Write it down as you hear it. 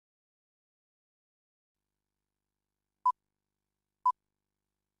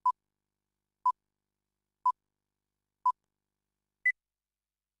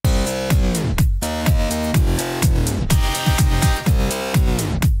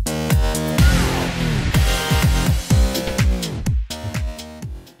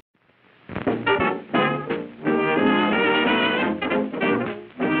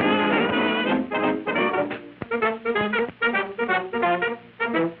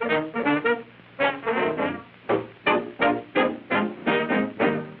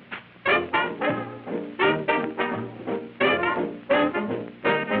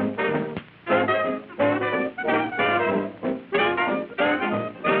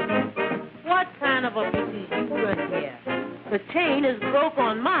The chain is broke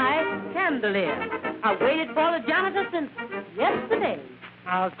on my chandelier. I waited for the janitor since yesterday.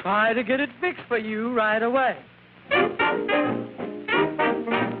 I'll try to get it fixed for you right away.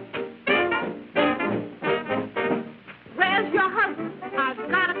 Where's your husband? I've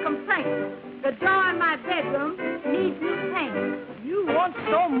got a complaint. The door in my bedroom needs new paint. You want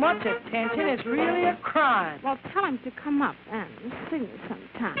so much attention, it's really a crime. Well, tell him to come up and sing me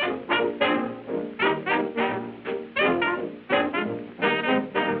sometime.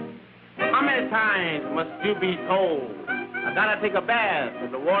 How many times must you be told? I gotta take a bath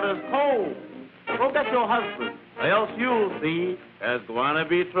and the water's cold. Go get your husband, or else you'll see there's gonna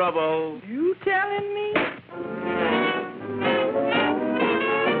be trouble. You telling me?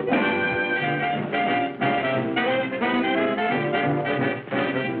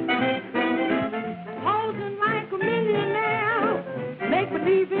 Posing like a millionaire, make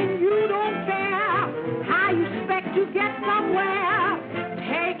believing you don't care. How you expect to get somewhere?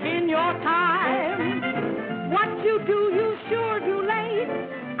 Taking your time. What you do, you sure do late,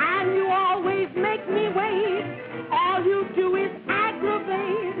 and you always make me wait. All you do is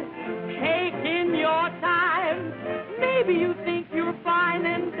aggravate, taking your time. Maybe you think you're fine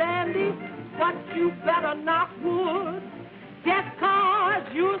and dandy, but you better knock wood. Just 'cause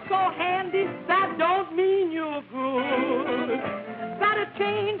you're so handy, that don't mean you're good. Better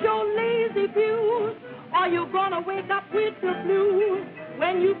change your lazy views, or you're gonna wake up with the blues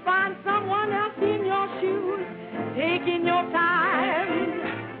when you find someone else in your shoes. Taking your time,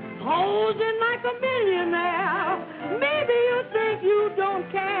 posing like a millionaire. Maybe you think you don't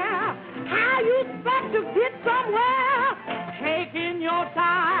care. How you expect to get somewhere? Taking your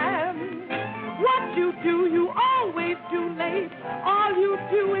time. What you do, you always do late. All you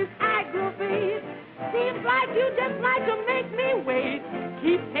do is aggravate. Seems like you just like to make me wait.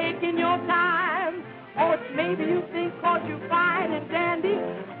 Keep taking your time. Or it's maybe you think 'cause you're fine and dandy,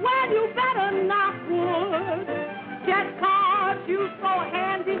 well, you better knock wood. Just 'cause you're so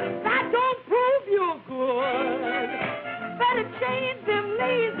handy, that don't prove you're good. Better change them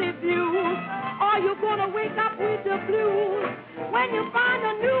lazy views, or you're gonna wake up with the blues when you find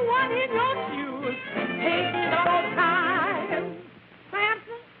a new one in your shoes. Taking your time.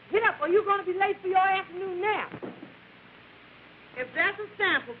 Samson, get up, or you're gonna be late for your afternoon nap. If that's a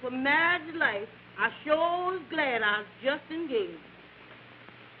sample for marriage life, I sure was glad I was just engaged.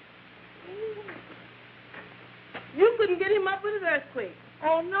 You couldn't get him up with an earthquake.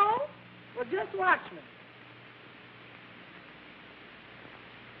 Oh, no? Well, just watch me.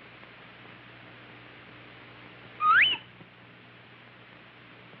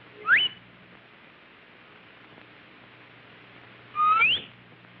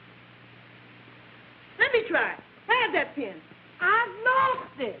 Let me try. Have that pen. I've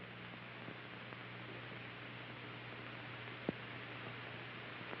lost it.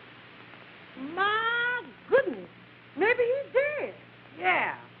 My goodness. Maybe he's dead.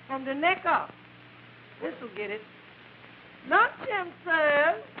 Yeah, from the neck up. This'll get it. Lunch him,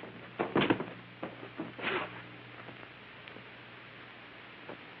 sir.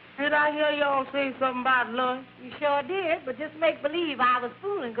 Did I hear y'all say something about lunch? You sure did, but just make believe I was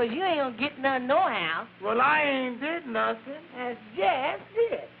fooling, 'cause you ain't gonna get none nohow. Well, I ain't did nothing. That's just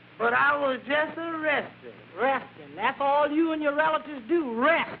it. But I was just resting. Resting. That's all you and your relatives do,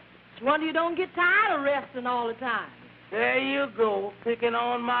 rest. It's wonder you don't get tired of resting all the time. There you go, picking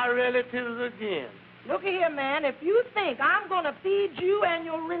on my relatives again. Look here, man, if you think I'm gonna feed you and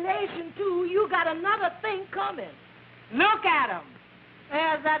your relation too, you got another thing coming. Look at 'em.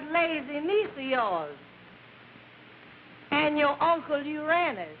 There's that lazy niece of yours. And your Uncle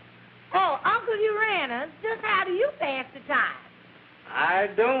Uranus. Oh, Uncle Uranus, just how do you pass the time? I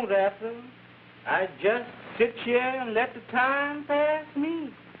don't, Ethel. I just sit here and let the time pass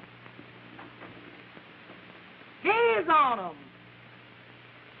me. Gaze on 'em.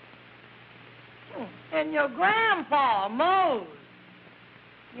 And your grandpa, Mose.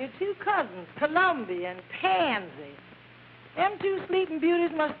 Your two cousins, Columbia and Pansy. Them two sleeping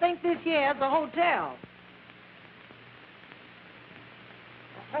beauties must think this here's a hotel.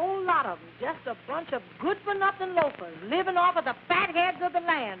 A whole lot of them, just a bunch of good-for-nothing loafers living off of the fatheads of the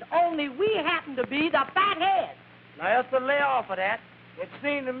land. Only we happen to be the fatheads. Now, Ethel, lay off of that. It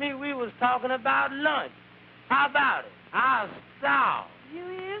seemed to me we was talking about lunch. How about it? I'll starve. You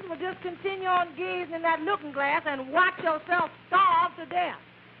is? Well, just continue on gazing in that looking glass and watch yourself starve to death.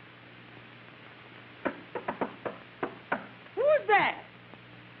 Who's that?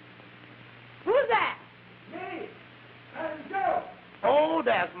 Who's that? Me. Cousin Joe. Oh,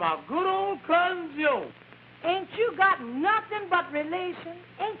 that's my good old cousin Joe. Ain't you got nothing but relations?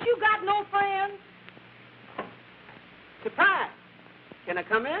 Ain't you got no friends? Surprise. Can I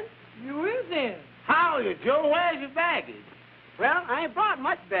come in? You is in. How are you, Joe? Where's your baggage? Well, I ain't brought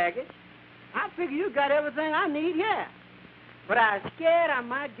much baggage. I figure you got everything I need here. But I was scared I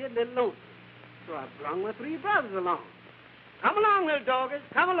might get a little lonesome. So I brung my 3 brothers along. Come along, little doggies.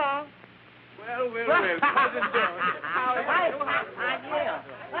 Come along. Well, Cousin George. How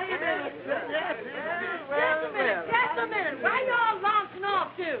you doing? Just a minute. Where y'all launching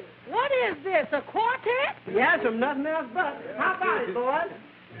off to? What is this, a quartet? Yes, I'm nothing else but. How about it, boys?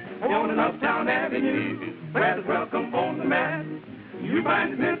 On Uptown Avenue, where the welcome on the mat. You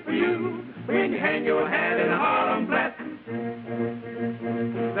find it meant for you when you hang your hat in a Harlem flat.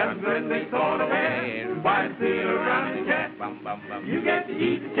 That's when they sort of wear white seal around your cat. You get to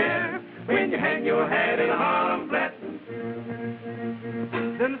eat the chair when you hang your hat in a Harlem flat.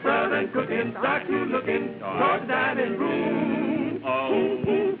 Then the southern cooking starts to looking towards the dining room.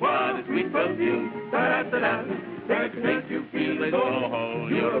 Oh, what a sweet perfume. Da-da-da-da. That makes you feel as though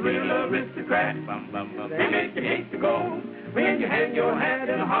you're a real aristocrat. They make you hate to go when you hang your hat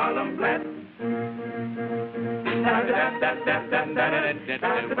in a Harlem flat.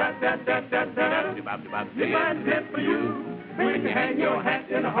 You might live for you when you hang your hat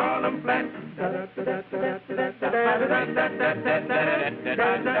in a Harlem flat.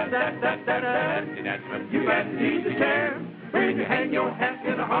 You got to need the chair when you hang your hat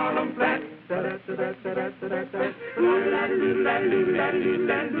in a Harlem flat.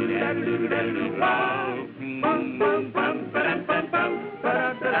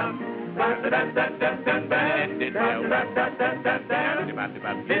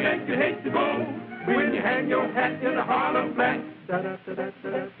 They make you hate to go when you hang your hat in a Harlem flat. Just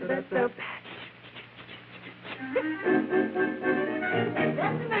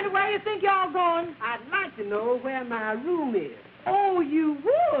a minute, where you think y'all going? I'd like to know where my room is. Oh, you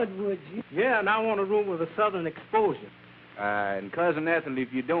would you? Yeah, and I want a room with a southern exposure. And Cousin Ethel,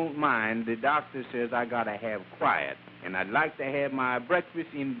 if you don't mind, the doctor says I gotta have quiet, and I'd like to have my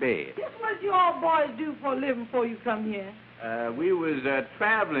breakfast in bed. Guess what you all boys do for a living before you come here? We was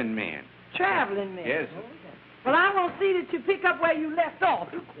traveling men. Traveling men. Yes. Well, I want to see that you pick up where you left off.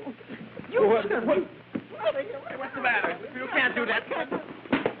 What's the matter? You can't do that.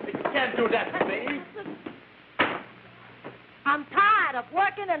 You can't do that to me. I'm tired of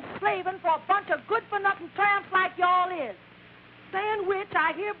working and slaving for a bunch of good-for-nothing tramps like y'all is. Saying which,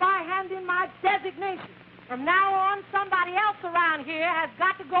 I hereby hand in my designation. From now on, somebody else around here has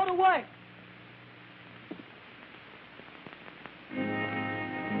got to go to work.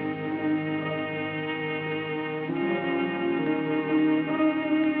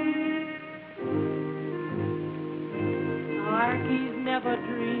 Darkies never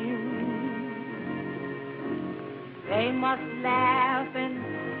dream. They must laugh and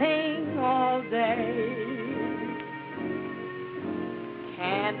sing all day.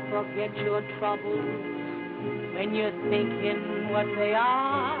 Can't forget your troubles when you're thinking what they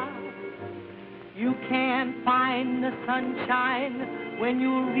are. You can't find the sunshine when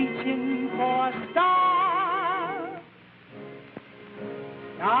you're reaching for a star.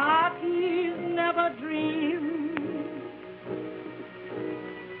 Darkies never dream.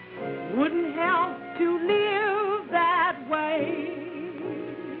 Wouldn't help to live that way.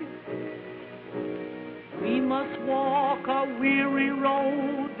 We must walk a weary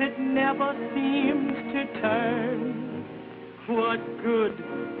road that never seems to turn. What good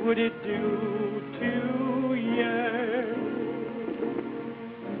would it do to yearn?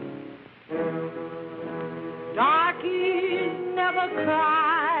 Darkies never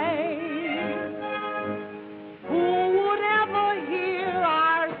cry. Who would ever hear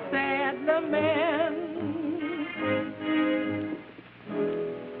our sad lament?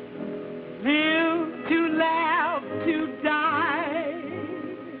 Live to laugh, to die.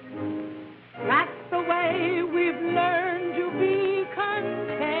 That's the way we've learned to be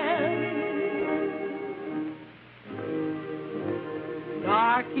content.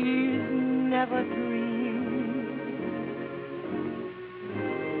 Darkies never dream.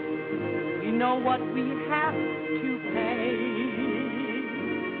 We know what we have to pay.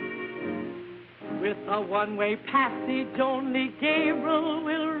 With a one-way passage, only Gabriel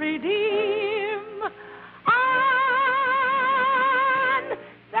will redeem. On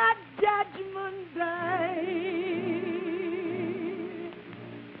that judgment day,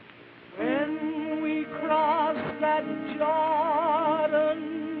 when we cross that Jordan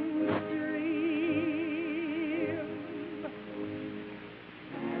stream,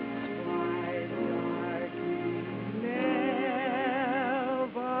 that's why darkies never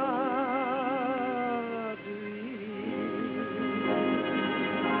dream.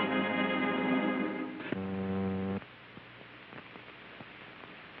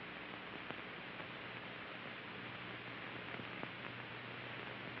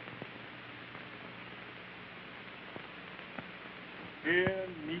 Dear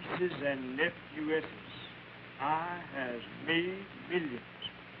nieces and nephews, I has made millions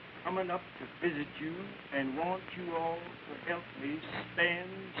coming up to visit you and want you all to help me spend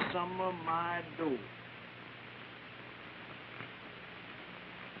some of my dough.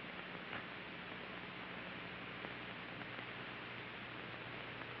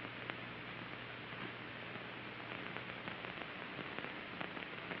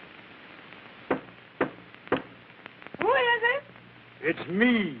 It's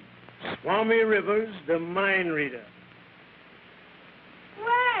me, Swami Rivers, the mind reader.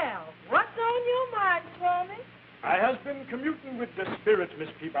 Well, what's on your mind, Swami? I has been commuting with the spirits, Miss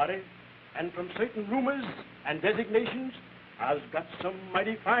Peabody, and from certain rumors and designations, I've got some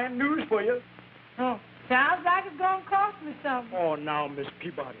mighty fine news for you. Oh, sounds like it's gonna cost me something. Oh, now, Miss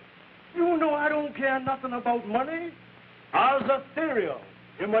Peabody, you know I don't care nothing about money. I's ethereal,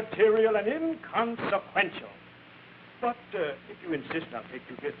 immaterial, and inconsequential. But if you insist, I'll take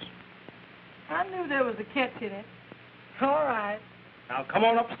 2 bits. I knew there was a catch in it. All right. Now, come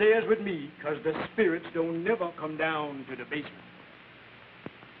on upstairs with me, because the spirits don't never come down to the basement.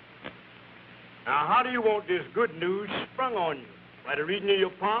 Now, how do you want this good news sprung on you? By the reading of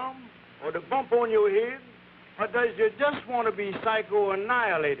your palm? Or the bump on your head? Or does you just want to be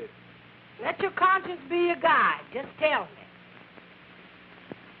psycho-annihilated? Let your conscience be your guide. Just tell me.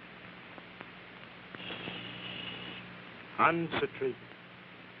 Concentrate.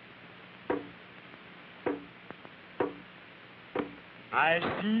 I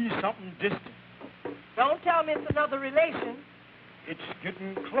see something distant. Don't tell me it's another relation. It's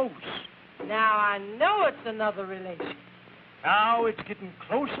getting close. Now, I know it's another relation. Now it's getting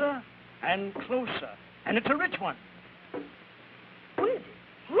closer and closer. And it's a rich one. Who is it?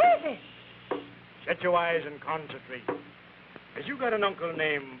 Who is it? Shut your eyes and concentrate. Has you got an uncle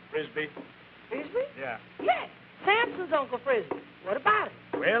named Frisbee? Frisbee? Yeah. Yes. Samson's Uncle Frisbee. What about it?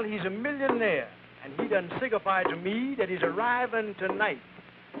 Well, he's a millionaire, and he done signified to me that he's arriving tonight.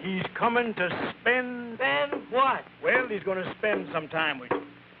 He's coming to spend... Spend what? Well, he's going to spend some time with you.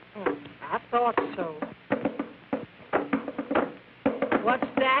 I thought so. What's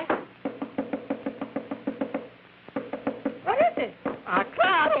that? What is it?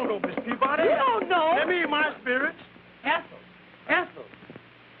 I don't know, Miss Peabody. You don't know? Let me, my spirits. Ethel.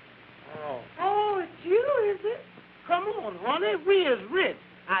 Oh, it's you, is it? Come on, honey. We is rich.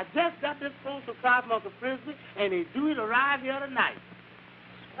 I just got this phone supply from Uncle Frisbee, and he due to arrive here tonight.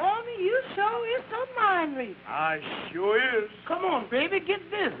 Swami, you sure is some mind reader. I sure is. Come on, baby, get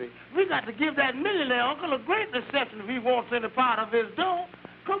busy. We got to give that millionaire uncle a great reception if he wants any part of his dough.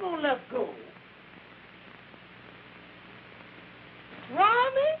 Come on, let's go.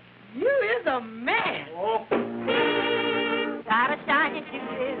 Swami, you is a man. Oh. Got a shiny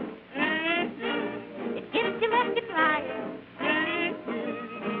shoes. It gets you left you flying.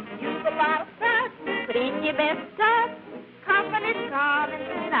 Use a lot of stuff, but in your best stuff, company's calling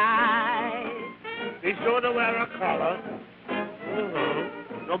tonight. Be sure to wear a collar.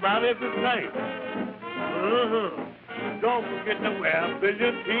 No matter if it's night. Don't forget to wear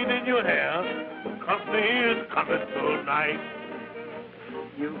brilliantine in your hair. Company is coming tonight.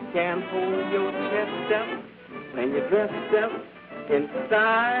 You can hold your chest up when you're dressed up in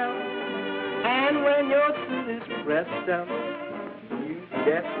style. And when your suit is pressed up, you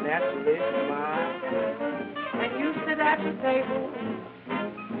just naturally smile. And you sit at the table,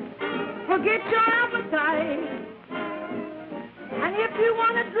 forget your appetite. And if you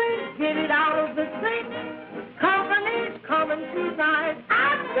want a drink, get it out of the sink. Company's coming tonight. I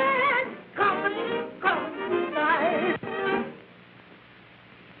said, company's coming tonight.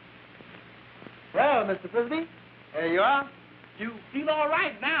 Well, Mr. Frisbee, there you are. You feel all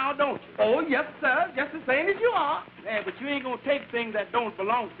right now, don't you? Oh, yes, sir. Just the same as you are. Yeah, but you ain't gonna take things that don't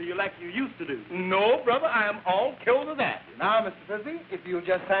belong to you like you used to do. No, brother, I am all killed to that. Now, Mr. Frisbee, if you'll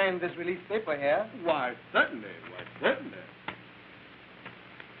just sign this release paper here. Why, certainly.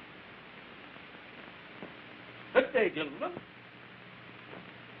 Good day, gentlemen.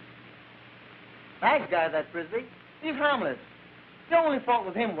 Nice guy, that Frisbee. He's harmless. The only fault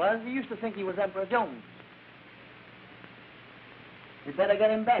with him was he used to think he was Emperor Jones. You better get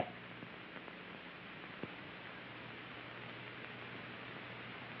him back.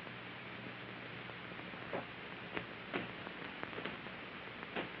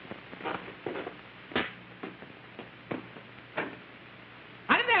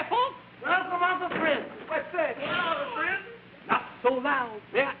 Hi there, folks. Welcome, Uncle Frisbee. What's that? Hello, Frisbee. Not so loud.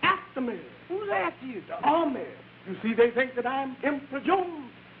 They're after me. Who's after you? The army. You see, they think that I'm Emperor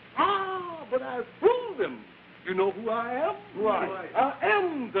Jones. Ah, but I fooled them. You know who I am? Who are you? I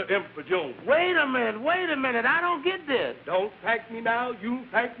am the Emperor Jones. Wait a minute. I don't get this. Don't thank me now. You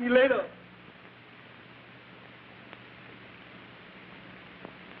thank me later.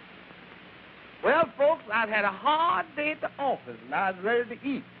 Well, folks, I've had a hard day at the office, and I was ready to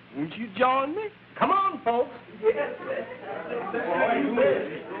eat. Won't you join me? Come on, folks. Yes.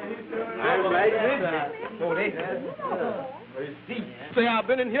 I'm right with you. Say, I've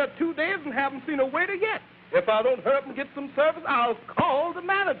been in here 2 days and haven't seen a waiter yet. If I don't hurry up and get some service, I'll call the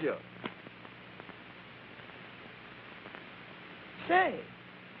manager. Say,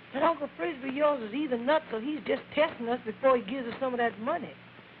 that Uncle Frisbee of yours is either nuts or he's just testing us before he gives us some of that money.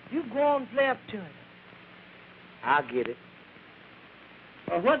 You go on and play up to him. I'll get it.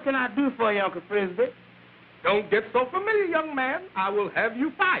 Well, what can I do for you, Uncle Frisbee? Don't get so familiar, young man. I will have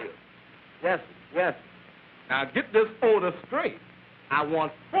you fired. Yes, sir. Now, get this order straight. I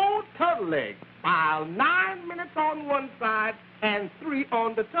want 4 turtle legs, while 9 minutes on one side and 3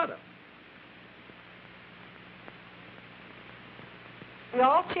 on the t'other. We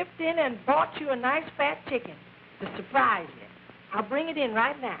all chipped in and bought you a nice fat chicken to surprise you. I'll bring it in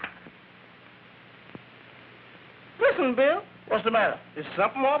right now. Listen, Bill. What's the matter? There's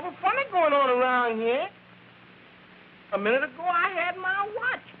something awful funny going on around here. A minute ago, I had my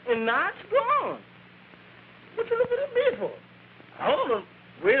watch, and now it's gone. What you looking at me for? Hold on.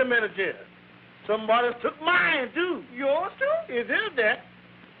 Wait a minute, Jed. Somebody took mine, too. Yours, too? Is it that?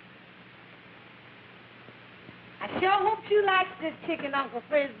 I sure hope you like this chicken, Uncle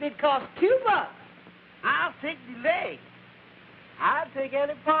Frisbee. It costs $2. I'll take the leg. I'll take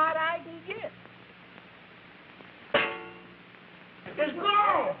any part I can get. It's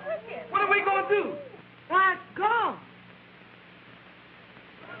gone. What are we going to do? Why, it's gone.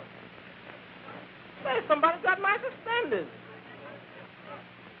 Hey, somebody got my suspenders.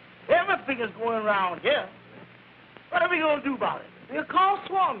 Everything's going around here. What are we going to do about it? We'll call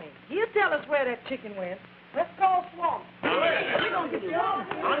Swami. He'll tell us where that chicken went. Let's call Swami. We're going to get Swami.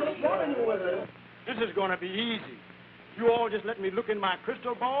 This is going to be easy. You all just let me look in my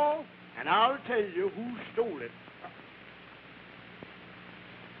crystal ball, and I'll tell you who stole it.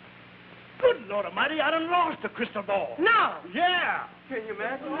 Good Lord Almighty, I done lost the crystal ball. No. Yeah. Can you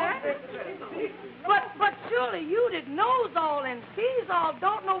imagine that? But surely you that knows all and sees all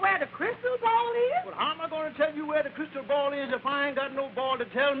don't know where the crystal ball is? Well, how am I going to tell you where the crystal ball is if I ain't got no ball to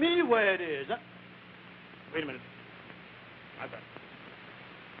tell me where it is? Wait a minute. I got it.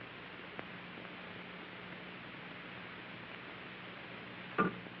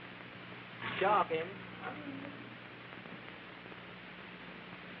 Sharp, Amy.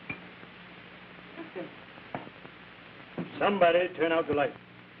 Somebody turn out the light.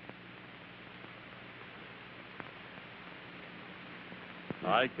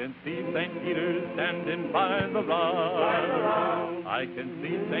 I can see St. Peter standing by the rock. I can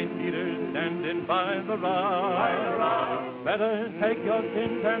see St. Peter standing by the rock. Better take your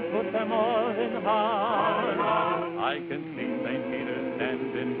sins and put them all in heart. I can see St. Peter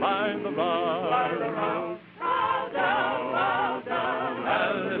standing by the rock. Bow down, bow down,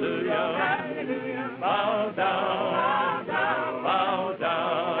 hallelujah, hallelujah. Bow down, bow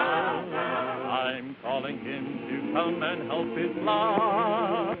down. I'm calling him to come and help his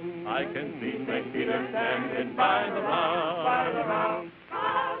flock. I can see St. Peter standing by the rock.